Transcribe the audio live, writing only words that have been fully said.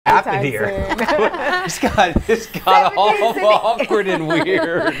happened here? This got all awkward and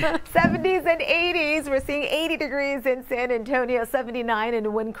weird. 70s and 80s. We're seeing 80 degrees in San Antonio, 79 in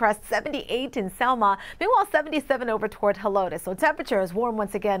Windcrest, 78 in Selma. Meanwhile, 77 over toward Helotes. So temperature is warm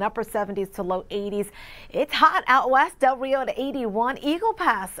once again, upper 70s to low 80s. It's hot out west. Del Rio at 81, Eagle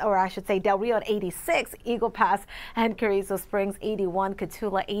Pass, or I should say Del Rio at 86, Eagle Pass and Carrizo Springs 81,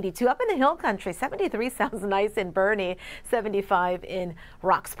 Cotulla 82. Up in the hill country, 73 sounds nice in Bernie, 75 in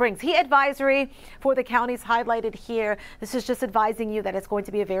Rock Springs. Heat advisory for the counties highlighted here. This is just advising you that it's going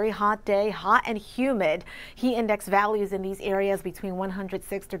to be a very hot day, hot and humid. Heat index values in these areas between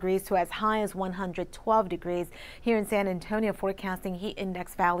 106 degrees to as high as 112 degrees. Here in San Antonio, forecasting heat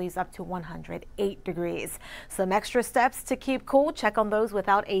index values up to 108 degrees. Some extra steps to keep cool. Check on those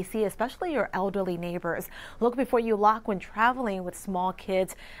without AC, especially your elderly neighbors. Look before you lock when traveling with small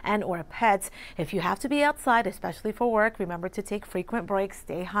kids and or pets. If you have to be outside, especially for work, remember to take frequent breaks,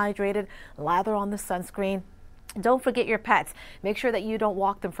 stay hydrated, lather on the sunscreen. Don't forget your pets. Make sure that you don't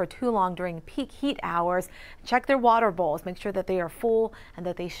walk them for too long during peak heat hours. Check their water bowls. Make sure that they are full and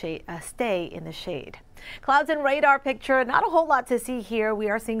that they stay in the shade. Clouds and radar picture. Not a whole lot to see here. We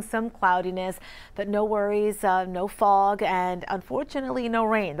are seeing some cloudiness, but no worries, no fog, and unfortunately no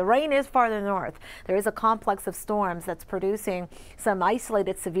rain. The rain is farther north. There is a complex of storms that's producing some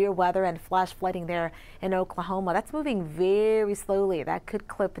isolated severe weather and flash flooding there in Oklahoma. That's moving very slowly. That could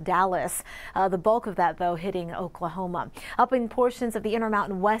clip Dallas. The bulk of that, though, hitting Oklahoma. Up in portions of the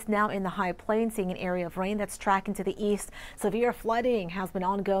Intermountain West, now in the high plains, seeing an area of rain that's tracking to the east. Severe flooding has been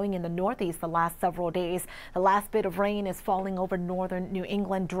ongoing in the northeast the last several days. The last bit of rain is falling over northern New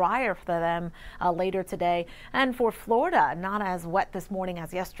England, drier for them later today. And for Florida, not as wet this morning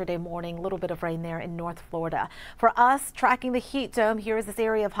as yesterday morning. A little bit of rain there in North Florida. For us, tracking the heat dome, here is this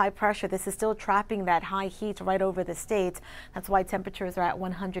area of high pressure. This is still trapping that high heat right over the state. That's why temperatures are at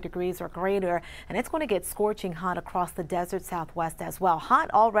 100 degrees or greater. And it's going to get scorching hot across the desert southwest as well. Hot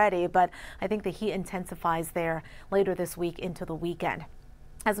already, but I think the heat intensifies there later this week into the weekend.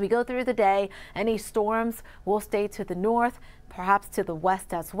 As we go through the day, any storms will stay to the north, perhaps to the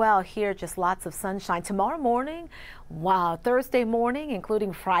west as well. Here, just lots of sunshine. Tomorrow morning, wow, Thursday morning,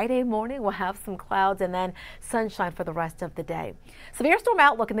 including Friday morning, we'll have some clouds and then sunshine for the rest of the day. Severe storm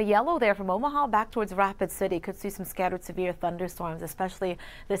outlook in the yellow there from Omaha back towards Rapid City. Could see some scattered severe thunderstorms, especially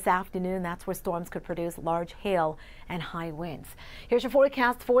this afternoon. That's where storms could produce large hail and high winds. Here's your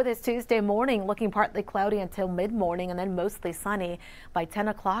forecast for this Tuesday morning. Looking partly cloudy until mid-morning and then mostly sunny. By 10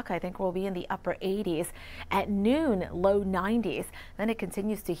 o'clock, I think we'll be in the upper 80s. At noon, low 90s. Then it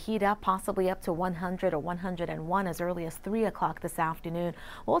continues to heat up, possibly up to 100 or 101 as early as 3 o'clock this afternoon.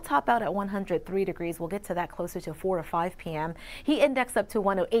 We'll top out at 103 degrees. We'll get to that closer to 4 or 5 p.m. Heat index up to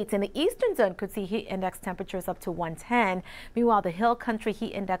 108. In the eastern zone, could see heat index temperatures up to 110. Meanwhile, the hill country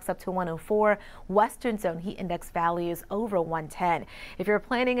heat index up to 104. Western zone heat index values over 110. If you're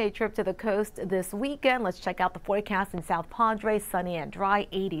planning a trip to the coast this weekend, let's check out the forecast in South Padre. Sunny and dry,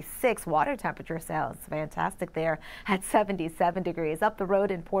 86. Water temperature sounds fantastic there at 77 degrees. Up the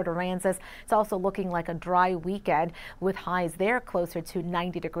road in Port Aransas, it's also looking like a dry weekend with highs there closer to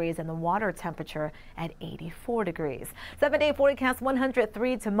 90 degrees and the water temperature at 84 degrees. 7-day forecast,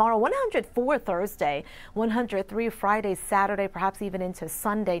 103 tomorrow, 104 Thursday, 103 Friday, Saturday, perhaps even into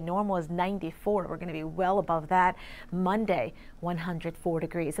Sunday. Normal is 94. We're going to be well above that. Monday, 104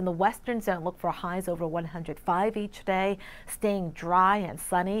 degrees. In the western zone, look for highs over 105 each day, staying dry and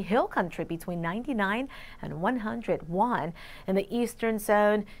sunny. Hill country between 99 and 101. In the eastern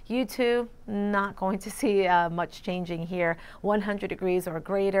zone, you too, not going to see much changing here. 100 degrees or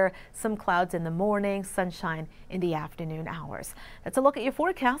greater, some clouds in the morning, sunshine in the afternoon hours. That's a look at your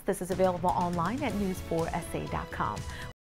forecast. This is available online at news4sa.com.